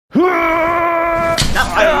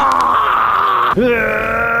He needs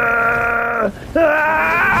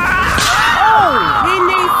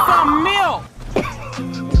some milk.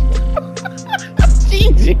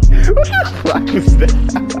 Jeez, what the fuck is that?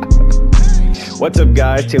 What's up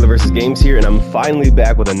guys, Taylor vs. Games here, and I'm finally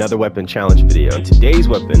back with another weapon challenge video. And today's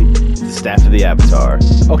weapon is the Staff of the Avatar.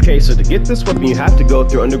 Okay, so to get this weapon you have to go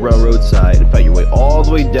through underground roadside and fight your way all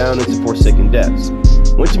the way down into Forsaken Depths.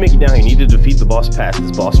 Once you make it down, you need to defeat the boss past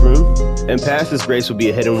this boss room, and past this grace will be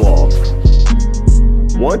a hidden wall.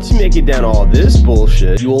 Once you make it down all this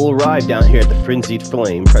bullshit, you will arrive down here at the Frenzied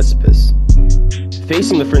Flame precipice.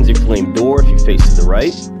 Facing the Frenzied Flame door, if you face to the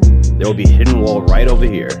right, there will be a hidden wall right over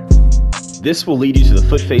here. This will lead you to the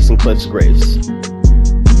foot-facing cliff's grace.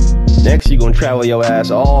 Next, you're going to travel your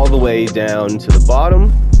ass all the way down to the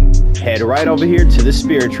bottom. Head right over here to the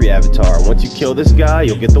Erdtree avatar. Once you kill this guy,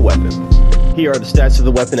 you'll get the weapon. Here are the stats of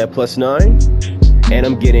the weapon at +9. And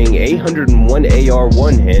I'm getting 801 AR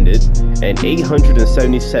one-handed and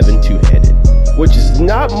 877 two-handed. Which is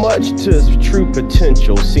not much to true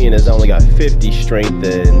potential, seeing as I only got 50 strength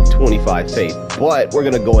and 25 faith. But we're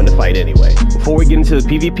gonna go in the fight anyway. Before we get into the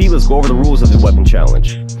PvP, let's go over the rules of the weapon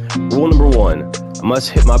challenge. Rule number 1, I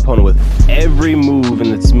must hit my opponent with every move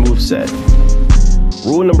in its moveset.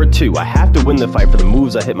 Rule number 2, I have to win the fight for the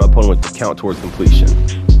moves I hit my opponent with to count towards completion.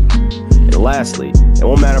 And lastly, it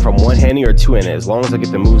won't matter if I'm one-handed or two-handed, as long as I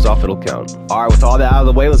get the moves off, it'll count. Alright, with all that out of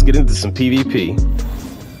the way, let's get into some PvP.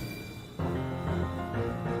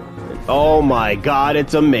 Oh my god,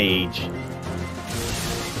 it's a mage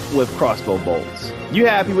with crossbow bolts. You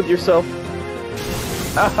happy with yourself?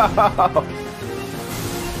 Oh.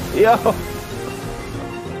 Yo.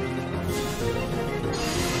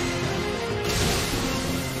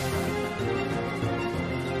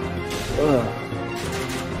 Ugh.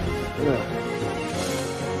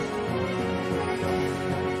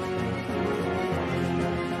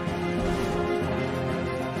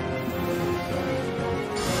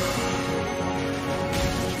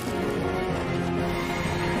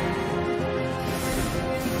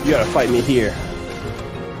 You gotta fight me here.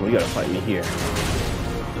 Well, you gotta fight me here.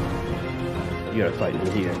 You gotta fight me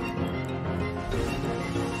here.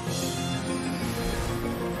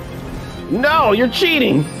 No, you're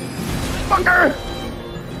cheating! Fucker!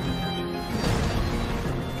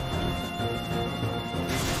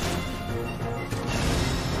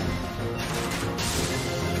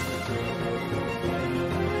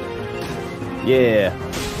 Yeah.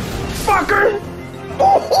 Fucker!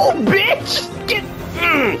 Oh, bitch! Get...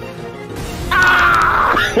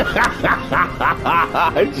 Ah!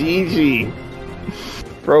 GG.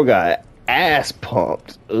 Bro got ass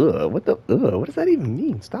pumped. Ugh, what does that even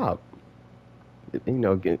mean? Stop. You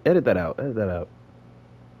know, edit that out. Edit that out.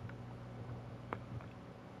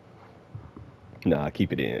 Nah,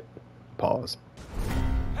 keep it in. Pause.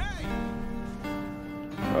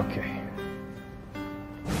 Okay.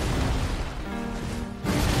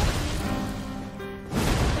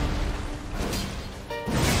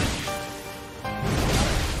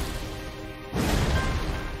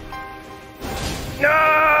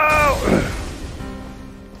 No!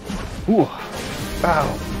 Ooh.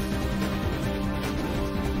 Ow.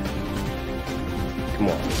 Come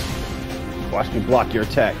on. Watch me block your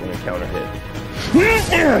attack when I counter hit.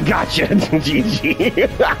 Gotcha! GG.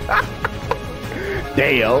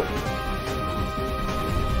 Dale.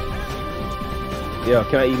 Yo,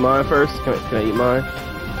 can I eat mine first? Can I eat mine?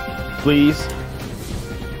 Please?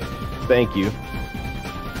 Thank you.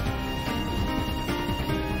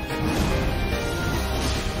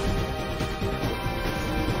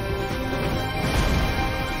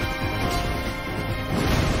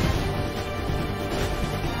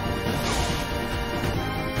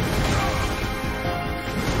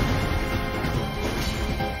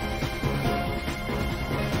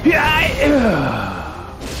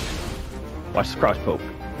 Watch the cross poke.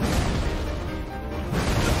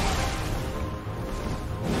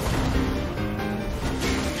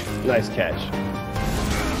 Nice catch.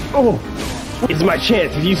 Oh! It's my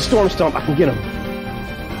chance. If you Storm Stomp, I can get him.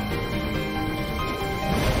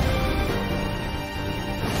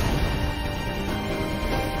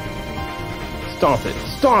 Stomp it.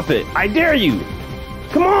 Stomp it. I dare you.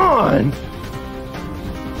 Come on!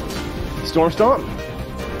 Storm Stomp?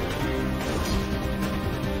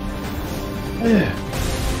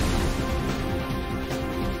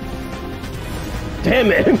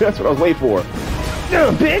 Damn it! That's what I was waiting for.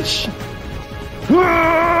 Bitch!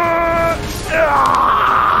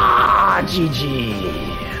 GG.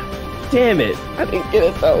 Damn it! I didn't get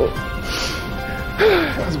it though.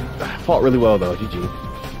 I fought really well though. GG.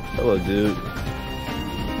 Hello, dude.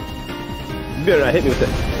 You better not hit me with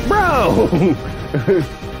that, bro.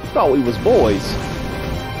 Thought we was boys.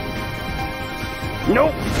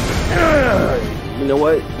 Nope. You know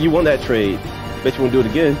what? You won that trade. Bet you won't do it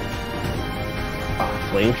again. Ah,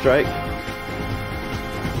 flame strike.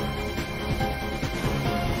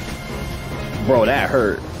 Bro, that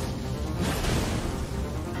hurt.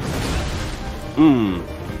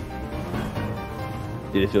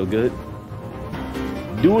 Did it feel good?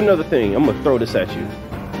 Do another thing. I'm gonna throw this at you.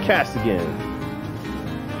 Cast again.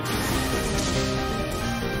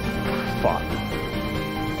 Fuck.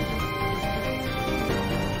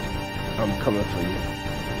 I'm coming for you.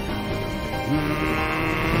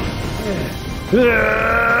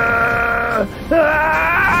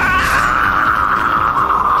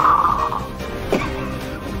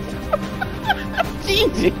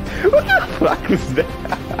 Jesus, what the fuck is that?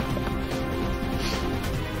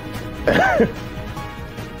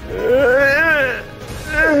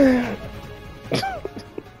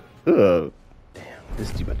 Oh, damn,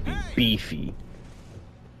 this dude about to be beefy.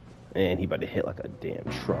 And he about to hit like a damn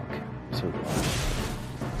truck. So watch.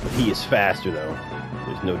 But he is faster though.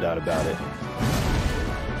 There's no doubt about it.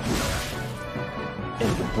 And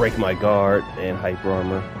he can break my guard and hyper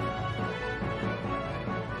armor.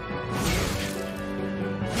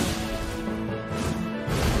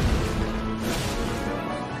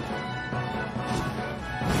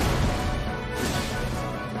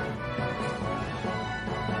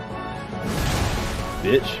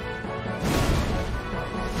 Bitch.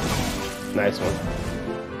 Nice one.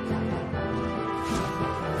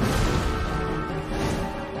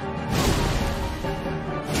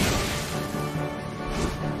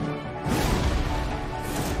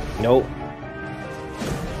 Nope.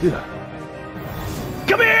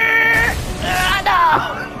 Come here! No!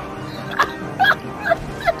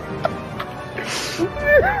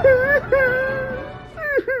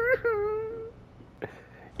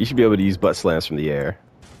 You should be able to use butt slams from the air.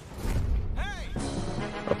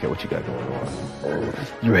 Okay, what you got going on?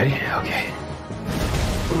 You ready? Okay.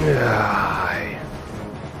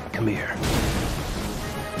 Come here.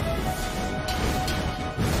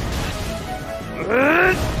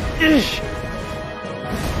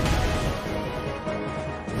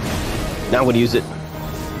 Now I'm gonna use it.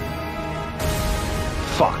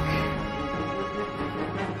 Fuck.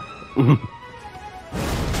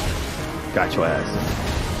 Got your ass.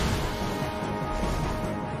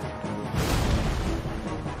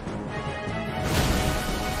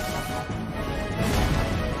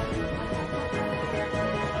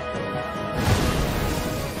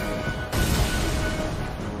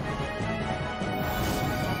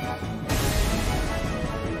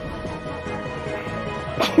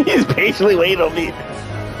 He's patiently waiting on me.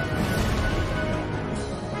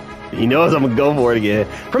 He knows I'm gonna go for it again.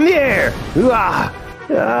 From the air!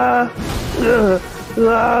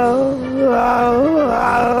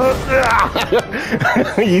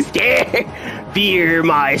 You scared? Fear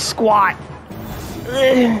my squat.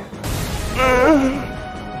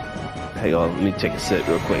 Hang on, let me take a sip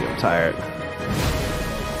real quick. I'm tired.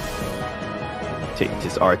 Take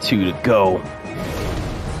this R2 to go.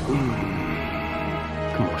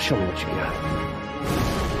 Come on, show me what you got.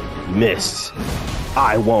 Missed.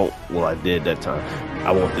 I won't. Well, I did that time.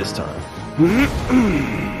 I won't this time.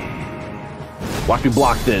 Watch me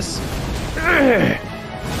block this.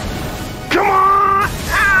 Come on!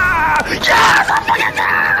 Ah! Yes! I fucking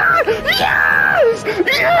did! Yes!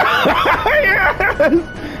 Yes!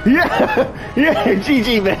 Yeah! Yeah!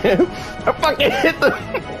 GG, man! I fucking hit the...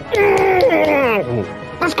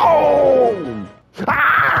 Let's go!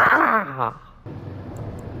 Ah!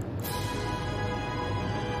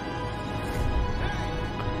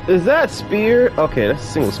 Is that spear? Okay, that's a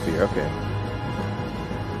single spear, okay.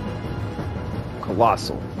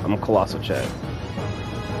 Colossal. I'm a colossal, chat.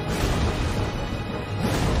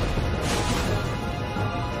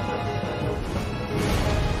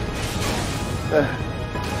 Good.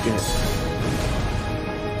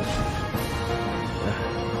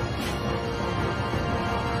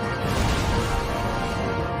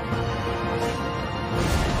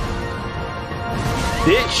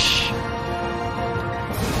 Bitch!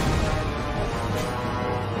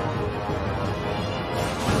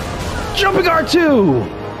 Jumping R2!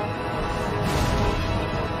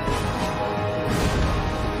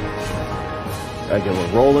 I get a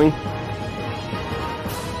little rolling.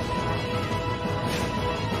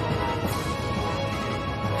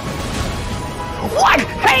 What?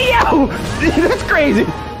 Hey, yo! That's crazy!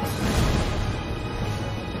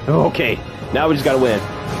 Okay, now we just gotta win.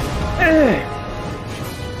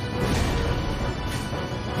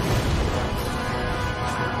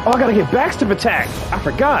 Oh, I gotta get backstep attack. I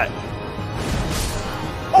forgot.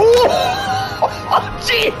 Oh!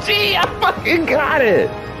 GG! I fucking got it!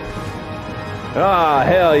 Oh,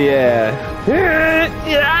 hell yeah.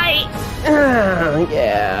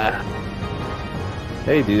 Yeah.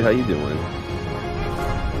 Hey, dude, how you doing?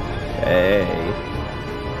 Hey.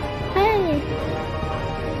 Hey.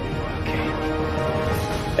 Okay.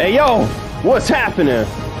 Hey, yo! What's happening?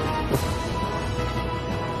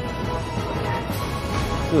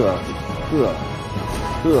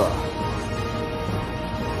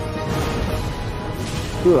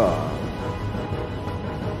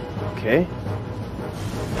 Okay.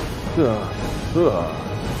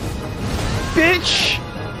 Bitch!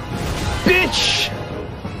 Bitch!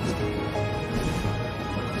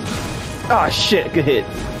 Ah, shit, good hit.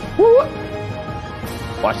 Woo.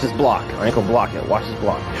 Watch this block. I ain't gonna block it. Watch this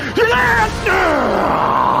block.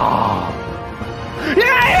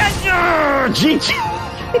 GG!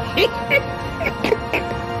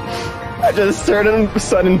 I just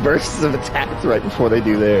sudden bursts of attacks right before they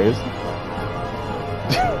do theirs.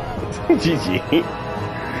 GG.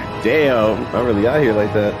 Damn, I'm really out here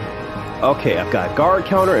like that. Okay, I've got guard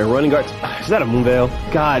counter and running guard. Is that a Moonveil?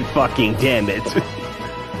 God fucking damn it.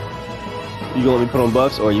 You gonna let me put on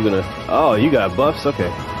buffs, or are you gonna... Oh, you got buffs?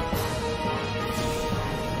 Okay.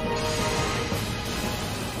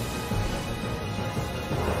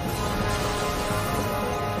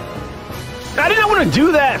 I did not want to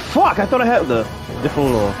do that! Fuck, I thought I had the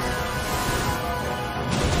different little...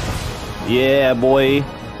 Yeah, boy.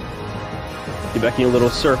 Get back in your little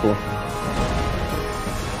circle.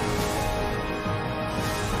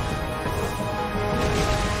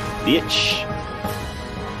 Bitch.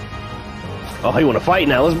 Oh, you want to fight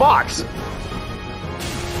now? Let's box.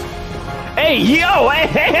 Hey, yo! Hey,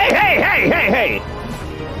 hey, hey, hey, hey, hey, hey!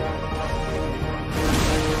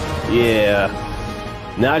 Yeah.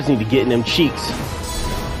 Now I just need to get in them cheeks.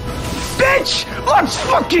 Bitch! Let's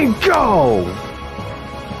fucking go!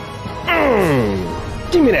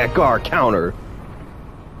 Give me that guard counter.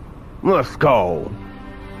 Let's go.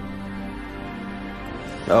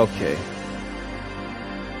 Okay.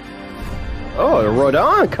 Oh, a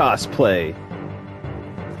Rodon cosplay.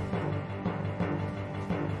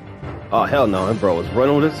 Oh, hell no, that bro was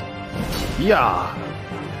running with us. Yeah.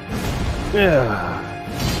 Yeah.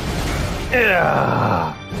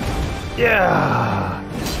 Yeah. Yeah.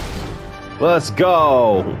 Let's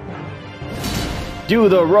go. Do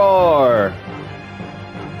the roar.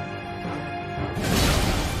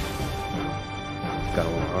 Got a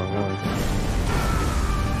R1.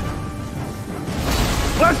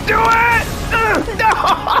 Let's do it! No!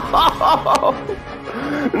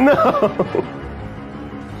 No!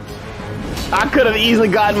 I could have easily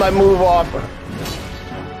gotten my move off.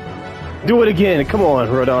 Do it again. Come on,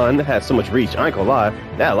 Rodon. That had so much reach. I ain't gonna lie.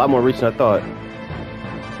 That had a lot more reach than I thought.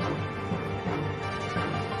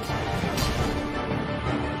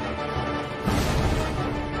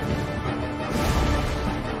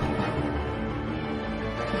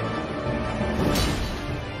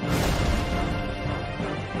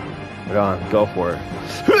 Rodon, go for it.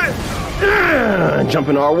 Jump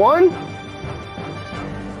in R1.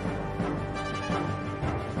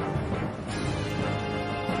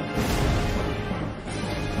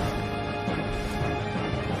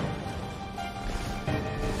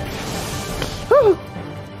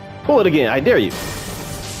 Pull it again, I dare you.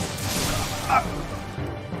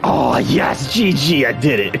 Oh, yes, GG, I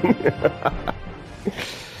did it.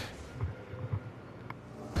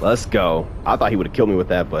 Let's go. I thought he would have killed me with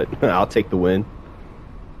that, but I'll take the win.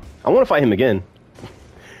 I want to fight him again.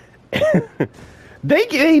 They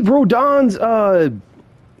gave Rodon's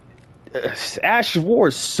Ash of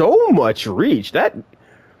War so much reach. That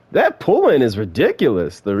pull-in is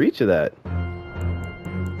ridiculous, the reach of that.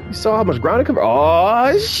 You saw how much ground it covered?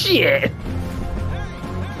 Oh, shit!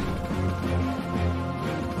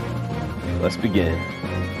 Let's begin.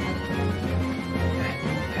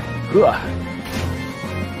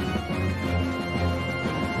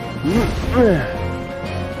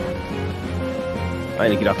 I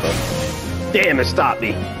need to get off the... Damn, it stopped me.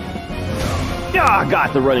 Yeah, I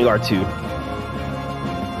got the running R2.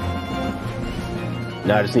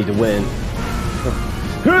 Now I just need to win.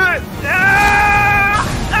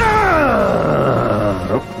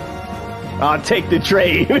 I'll take the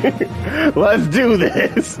trade. Let's do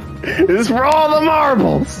this. This is for all the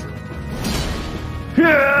marbles.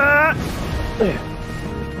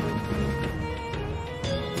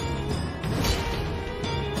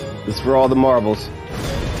 This is for all the marbles.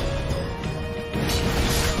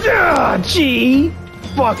 G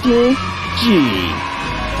fucking G.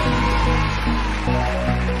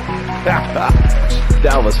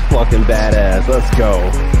 That was fucking badass. Let's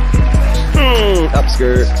go.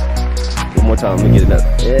 Upskirt. One more time. Let me get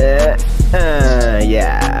another.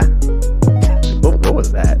 Yeah. What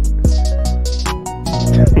was that?